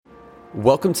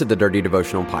Welcome to the Dirty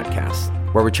Devotional Podcast,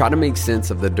 where we try to make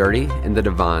sense of the dirty and the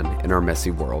divine in our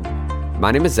messy world.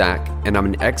 My name is Zach, and I'm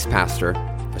an ex-pastor,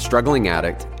 a struggling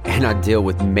addict, and I deal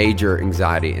with major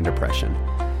anxiety and depression.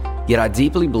 Yet I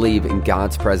deeply believe in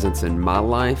God's presence in my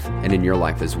life and in your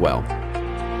life as well.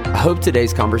 I hope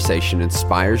today's conversation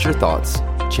inspires your thoughts,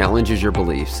 challenges your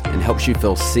beliefs, and helps you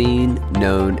feel seen,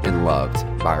 known, and loved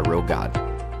by a real God.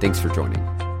 Thanks for joining.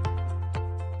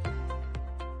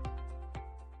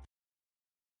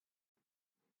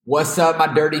 What's up, my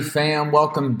dirty fam?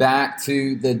 Welcome back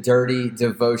to the Dirty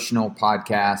Devotional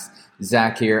Podcast.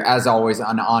 Zach here. As always,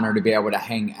 an honor to be able to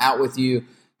hang out with you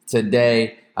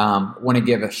today. Want to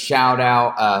give a shout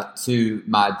out to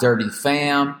my dirty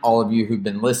fam, all of you who've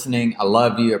been listening. I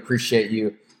love you, appreciate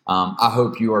you. I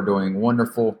hope you are doing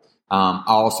wonderful. I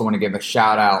also want to give a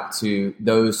shout out to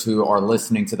those who are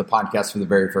listening to the podcast for the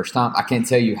very first time. I can't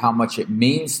tell you how much it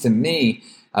means to me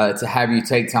to have you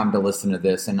take time to listen to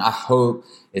this, and I hope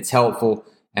it's helpful.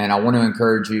 And I want to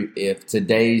encourage you, if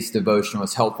today's devotional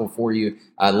is helpful for you,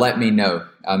 let me know.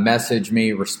 Message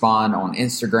me, respond on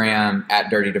Instagram at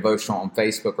Dirty Devotional on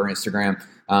Facebook or Instagram.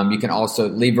 You can also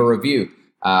leave a review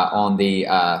on the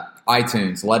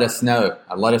iTunes. Let us know.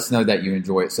 Let us know that you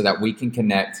enjoy it so that we can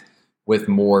connect with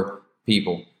more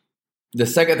people. The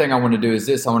second thing I want to do is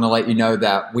this. I want to let you know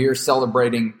that we are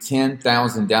celebrating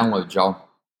 10,000 downloads, y'all,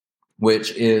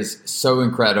 which is so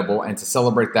incredible. And to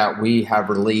celebrate that, we have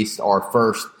released our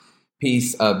first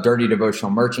piece of Dirty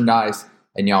Devotional merchandise.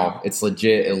 And y'all, it's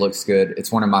legit. It looks good.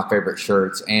 It's one of my favorite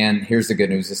shirts. And here's the good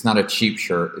news. It's not a cheap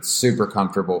shirt. It's super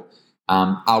comfortable.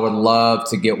 I would love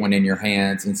to get one in your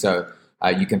hands. And so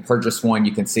you can purchase one.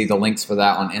 You can see the links for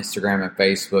that on Instagram and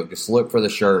Facebook. Just look for the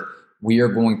shirt. We are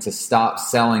going to stop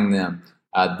selling them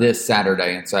this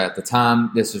Saturday. And so at the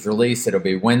time this is released, it'll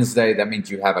be Wednesday. That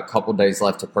means you have a couple days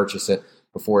left to purchase it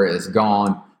before it is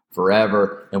gone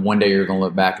forever. And one day you're going to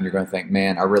look back and you're going to think,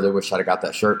 man, I really wish I'd have got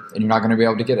that shirt. And you're not going to be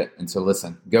able to get it. And so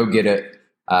listen, go get it.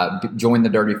 Join the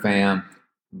Dirty Fam,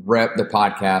 rep the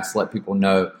podcast, let people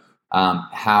know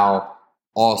how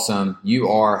awesome you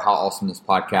are, how awesome this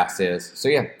podcast is. So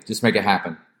yeah, just make it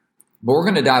happen. But we're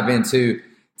going to dive into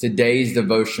today's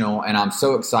devotional, and I'm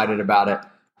so excited about it.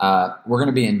 We're going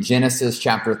to be in Genesis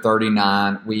chapter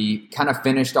 39. We kind of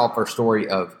finished off our story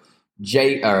of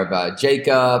Jacob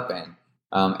and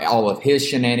all of his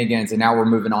shenanigans, and now we're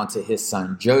moving on to his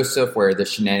son Joseph, where the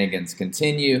shenanigans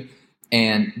continue.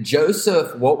 And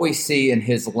Joseph, what we see in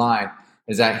his life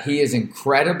is that he is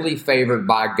incredibly favored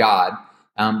by God,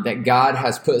 that God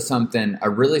has put a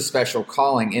really special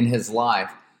calling in his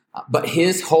life. But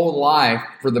his whole life,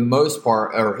 for the most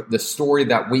part, or the story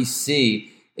that we see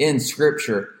in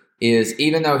Scripture, is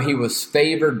even though he was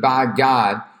favored by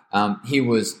God, he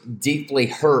was deeply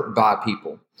hurt by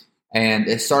people. And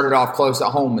it started off close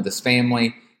at home with his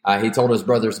family. He told his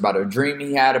brothers about a dream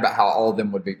he had about how all of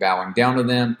them would be bowing down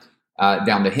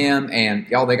to him. And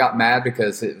y'all, they got mad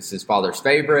because it was his father's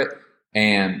favorite,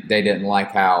 and they didn't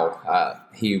like how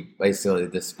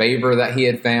this favor that he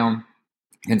had found.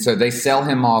 And so they sell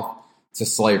him off to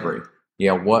slavery.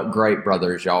 Yeah, what great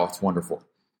brothers, y'all. It's wonderful.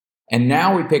 And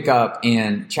now we pick up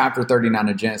in chapter 39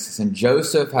 of Genesis, and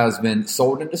Joseph has been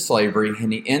sold into slavery,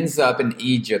 and he ends up in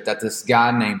Egypt at this guy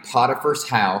named Potiphar's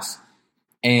house.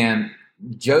 And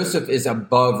Joseph is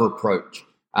above reproach.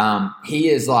 He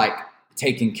is like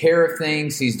taking care of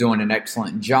things. He's doing an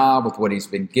excellent job with what he's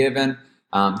been given.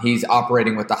 He's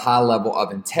operating with a high level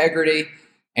of integrity.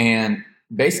 And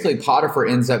basically, Potiphar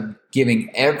ends up giving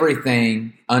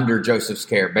everything under Joseph's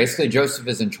care. Basically, Joseph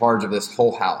is in charge of this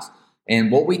whole house. And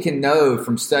what we can know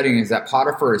from studying is that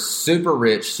Potiphar is super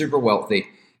rich, super wealthy,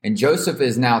 and Joseph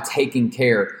is now taking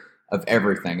care of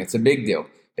everything. It's a big deal.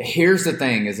 But here's the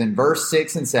thing, is in verse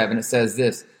 6 and 7, it says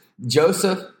this: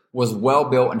 Joseph was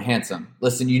well-built and handsome.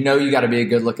 Listen, you got to be a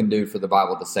good-looking dude for the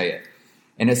Bible to say it.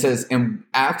 And it says, and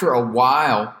after a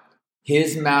while,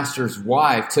 his master's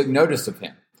wife took notice of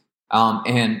him.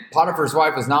 And Potiphar's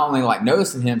wife was not only like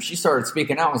noticing him, she started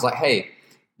speaking out and was like, hey,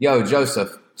 yo,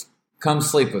 Joseph, come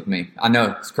sleep with me. I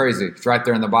know, it's crazy. It's right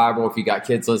there in the Bible. If you got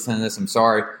kids listening to this, I'm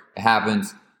sorry. It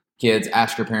happens. Kids,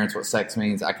 ask your parents what sex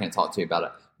means. I can't talk to you about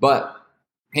it. But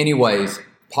anyways,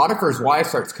 Potiphar's wife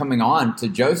starts coming on to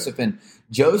Joseph, and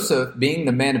Joseph, being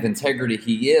the man of integrity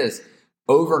he is,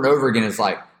 over and over again is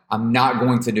like, I'm not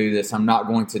going to do this. I'm not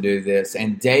going to do this.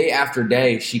 And day after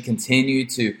day, she continued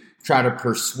to try to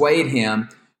persuade him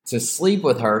to sleep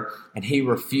with her, and he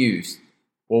refused.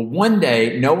 Well, one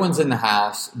day, no one's in the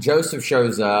house. Joseph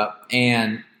shows up,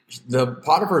 and the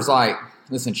Potiphar's like,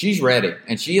 listen, she's ready.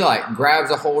 And she like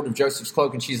grabs a hold of Joseph's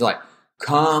cloak, and she's like,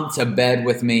 come to bed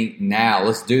with me now.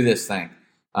 Let's do this thing.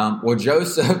 Well,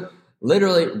 Joseph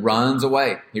literally runs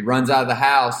away. He runs out of the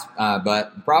house,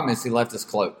 but the problem is he left his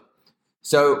cloak.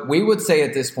 So we would say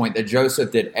at this point that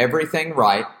Joseph did everything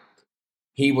right.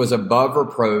 He was above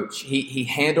reproach. He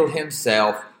handled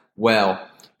himself well.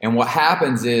 And what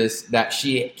happens is that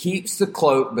she keeps the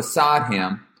cloak beside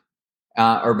him,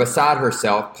 or beside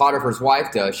herself. Potiphar's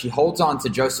wife does. She holds on to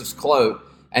Joseph's cloak.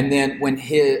 And then when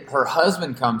her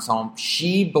husband comes home,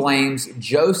 she blames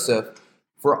Joseph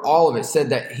for all of it. Said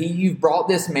that you brought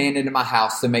this man into my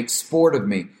house to make sport of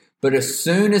me. But as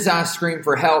soon as I screamed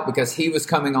for help because he was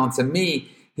coming on to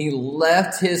me, he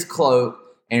left his cloak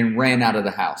and ran out of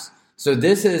the house. So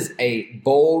this is a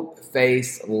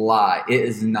bold-faced lie. It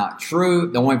is not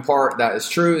true. The only part that is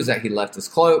true is that he left his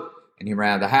cloak and he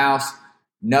ran out of the house.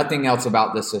 Nothing else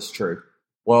about this is true.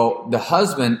 Well, the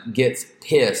husband gets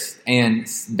pissed and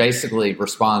basically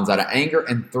responds out of anger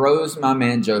and throws my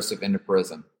man Joseph into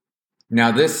prison.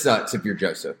 Now, this sucks if you're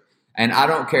Joseph. And I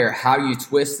don't care how you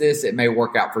twist this. It may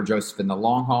work out for Joseph in the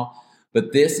long haul.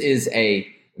 But this is a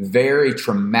very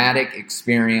traumatic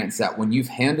experience that when you've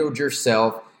handled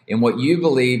yourself in what you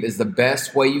believe is the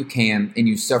best way you can and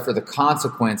you suffer the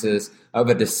consequences of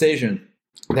a decision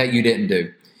that you didn't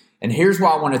do. And here's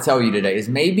what I want to tell you today is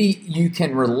maybe you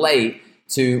can relate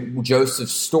to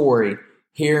Joseph's story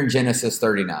here in Genesis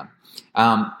 39.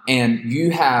 And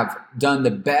you have done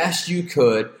the best you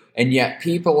could, and yet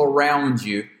people around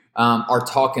you are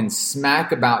talking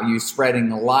smack about you, spreading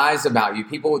lies about you,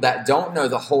 people that don't know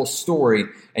the whole story,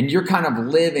 and you're kind of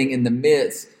living in the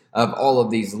midst of all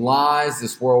of these lies,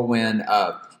 this whirlwind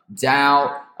of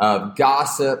doubt, of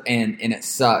gossip, and it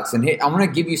sucks. And I'm going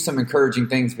to give you some encouraging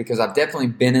things because I've definitely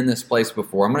been in this place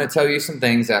before. I'm going to tell you some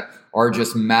things that are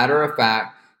just matter of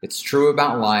fact. It's true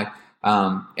about life,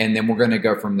 and then we're going to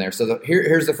go from there. So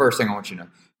here's the first thing I want you to know.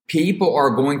 People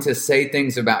are going to say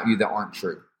things about you that aren't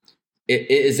true.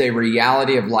 It is a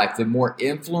reality of life. The more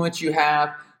influence you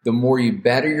have, the more you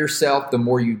better yourself, the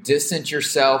more you distance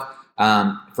yourself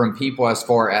from people as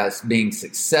far as being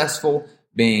successful,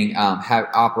 being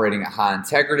operating at high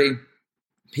integrity.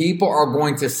 People are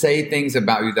going to say things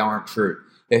about you that aren't true.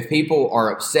 If people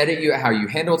are upset at you at how you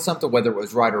handled something, whether it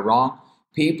was right or wrong,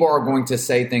 people are going to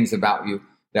say things about you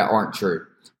that aren't true.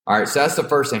 All right, so that's the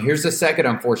first thing. Here's the second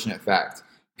unfortunate fact.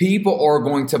 People are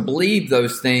going to believe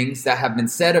those things that have been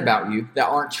said about you that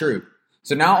aren't true.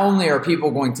 So not only are people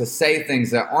going to say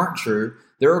things that aren't true,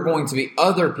 there are going to be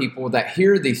other people that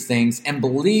hear these things and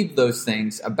believe those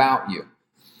things about you.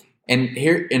 And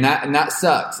that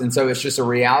sucks. And so it's just a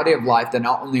reality of life that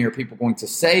not only are people going to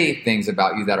say things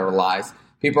about you that are lies,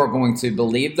 people are going to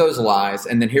believe those lies.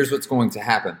 And then here's what's going to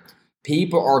happen.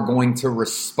 People are going to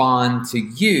respond to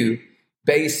you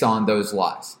based on those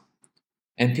lies.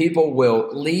 And people will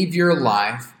leave your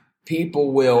life.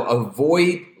 People will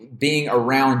avoid being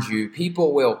around you.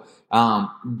 People will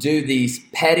do these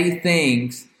petty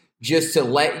things just to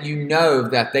let you know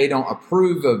that they don't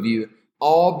approve of you,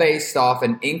 all based off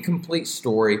an incomplete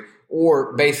story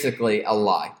or basically a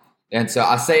lie. And so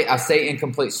I say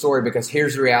incomplete story because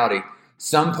here's the reality.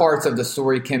 Some parts of the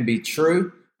story can be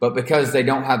true, but because they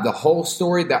don't have the whole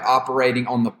story, they're operating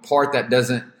on the part that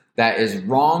is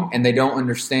wrong, and they don't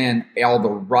understand all the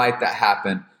right that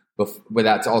happened, but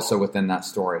that's also within that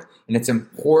story. And it's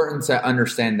important to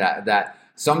understand that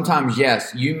sometimes,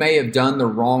 yes, you may have done the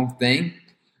wrong thing,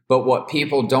 but what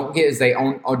people don't get is they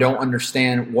don't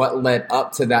understand what led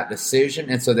up to that decision,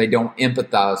 and so they don't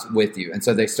empathize with you. And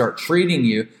so they start treating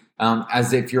you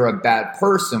as if you're a bad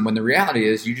person, when the reality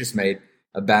is you just made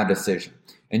a bad decision.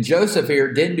 And Joseph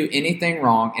here didn't do anything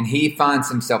wrong, and he finds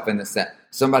himself in this set.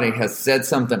 Somebody has said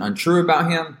something untrue about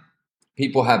him.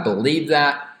 People have believed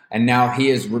that, and now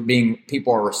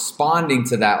people are responding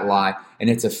to that lie, and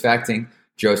it's affecting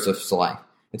Joseph's life.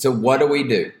 And so what do we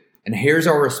do? And here's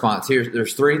our response.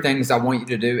 There's three things I want you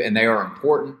to do, and they are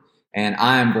important. And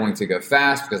I am going to go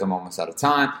fast because I'm almost out of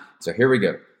time. So here we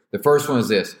go. The first one is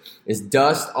this, is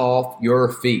dust off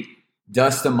your feet.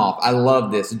 Dust them off. I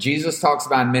love this. Jesus talks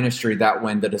about in ministry that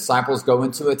when the disciples go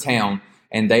into a town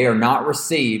and they are not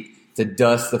received, to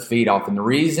dust the feet off. And the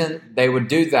reason they would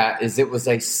do that is it was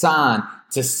a sign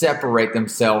to separate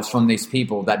themselves from these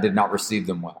people that did not receive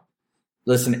them well.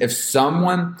 Listen, if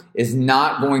someone is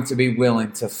not going to be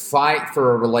willing to fight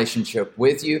for a relationship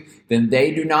with you, then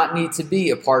they do not need to be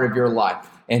a part of your life.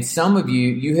 And some of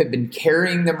you have been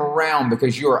carrying them around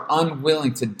because you are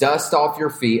unwilling to dust off your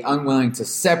feet, unwilling to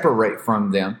separate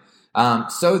from them,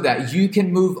 so that you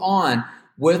can move on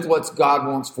with what God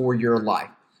wants for your life.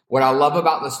 What I love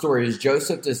about the story is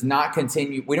Joseph does not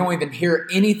continue. We don't even hear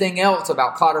anything else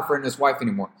about Potiphar and his wife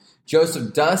anymore.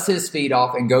 Joseph dusts his feet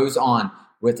off and goes on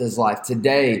with his life.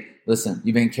 Today, listen,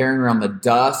 you've been carrying around the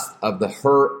dust of the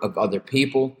hurt of other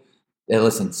people.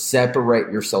 Listen,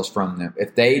 separate yourselves from them.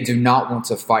 If they do not want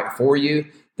to fight for you,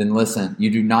 then listen,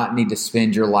 you do not need to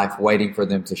spend your life waiting for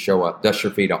them to show up. Dust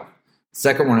your feet off.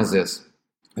 Second one is this,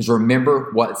 is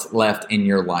remember what's left in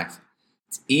your life.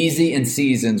 It's easy in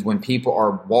seasons when people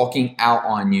are walking out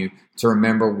on you to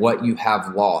remember what you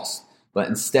have lost, but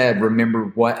instead remember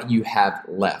what you have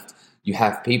left. You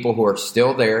have people who are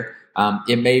still there.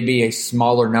 It may be a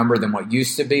smaller number than what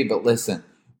used to be, but listen,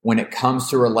 when it comes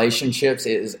to relationships,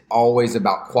 it is always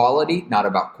about quality, not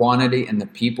about quantity, and the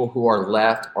people who are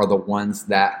left are the ones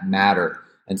that matter.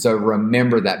 And so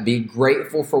remember that. Be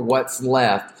grateful for what's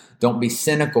left. Don't be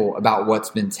cynical about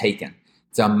what's been taken.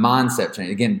 It's a mindset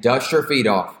change. Again, dust your feet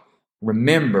off.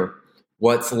 Remember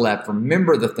what's left.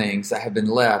 Remember the things that have been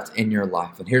left in your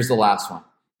life. And here's the last one.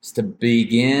 It's to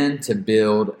begin to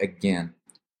build again.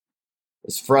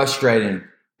 It's frustrating,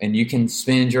 and you can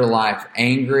spend your life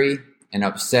angry and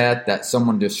upset that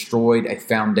someone destroyed a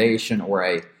foundation or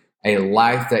a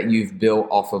life that you've built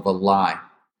off of a lie.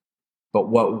 But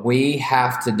what we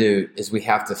have to do is we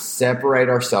have to separate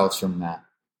ourselves from that.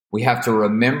 We have to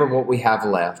remember what we have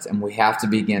left, and we have to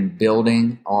begin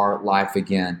building our life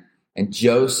again. And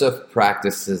Joseph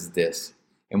practices this.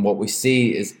 And what we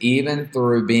see is even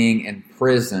through being in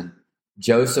prison,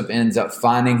 Joseph ends up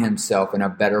finding himself in a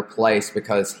better place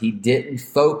because he didn't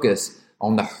focus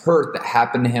on the hurt that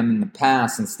happened to him in the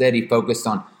past. Instead, he focused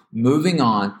on moving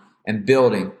on and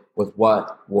building with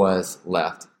what was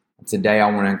left. And today, I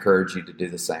want to encourage you to do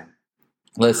the same.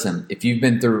 Listen, if you've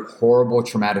been through horrible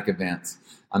traumatic events,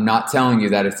 I'm not telling you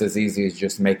that it's as easy as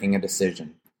just making a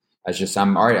decision. As just,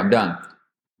 I'm done.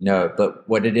 No, but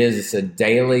what it is, it's a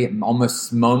daily,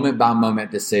 almost moment by moment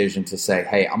decision to say,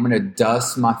 hey, I'm going to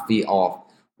dust my feet off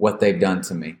what they've done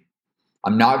to me.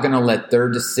 I'm not going to let their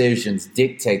decisions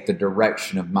dictate the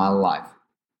direction of my life.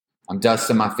 I'm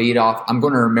dusting my feet off. I'm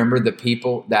going to remember the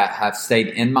people that have stayed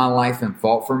in my life and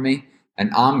fought for me,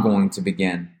 and I'm going to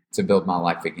begin to build my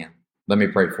life again. Let me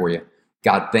pray for you.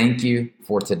 God, thank you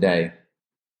for today.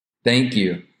 Thank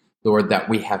you, Lord, that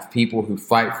we have people who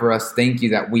fight for us. Thank you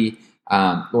that we,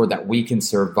 Lord, that we can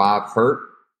survive hurt.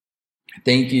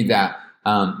 Thank you that,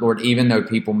 Lord, even though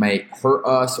people may hurt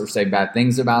us or say bad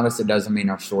things about us, it doesn't mean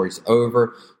our story's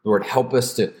over. Lord, help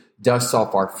us to dust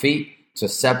off our feet, to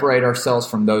separate ourselves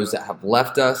from those that have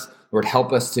left us. Lord,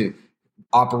 help us to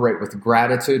operate with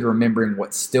gratitude, remembering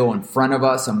what's still in front of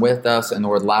us and with us. And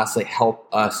Lord, lastly, help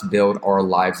us build our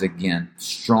lives again,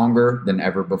 stronger than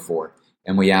ever before.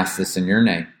 And we ask this in your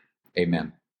name.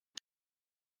 Amen.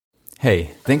 Hey,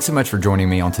 thanks so much for joining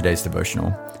me on today's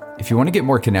devotional. If you want to get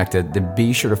more connected, then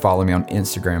be sure to follow me on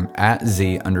Instagram at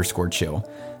 @Z_chill.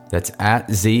 That's at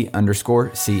 @Z_CHIL.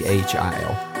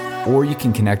 Or you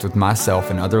can connect with myself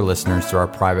and other listeners through our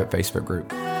private Facebook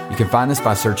group. You can find this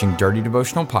by searching Dirty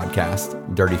Devotional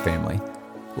Podcast, Dirty Family.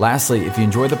 Lastly, if you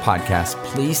enjoy the podcast,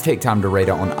 please take time to rate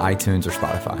it on iTunes or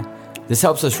Spotify. This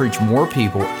helps us reach more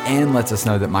people and lets us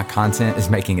know that my content is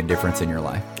making a difference in your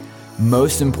life.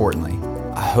 Most importantly,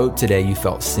 I hope today you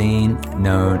felt seen,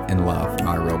 known, and loved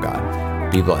by a real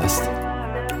God. Be blessed.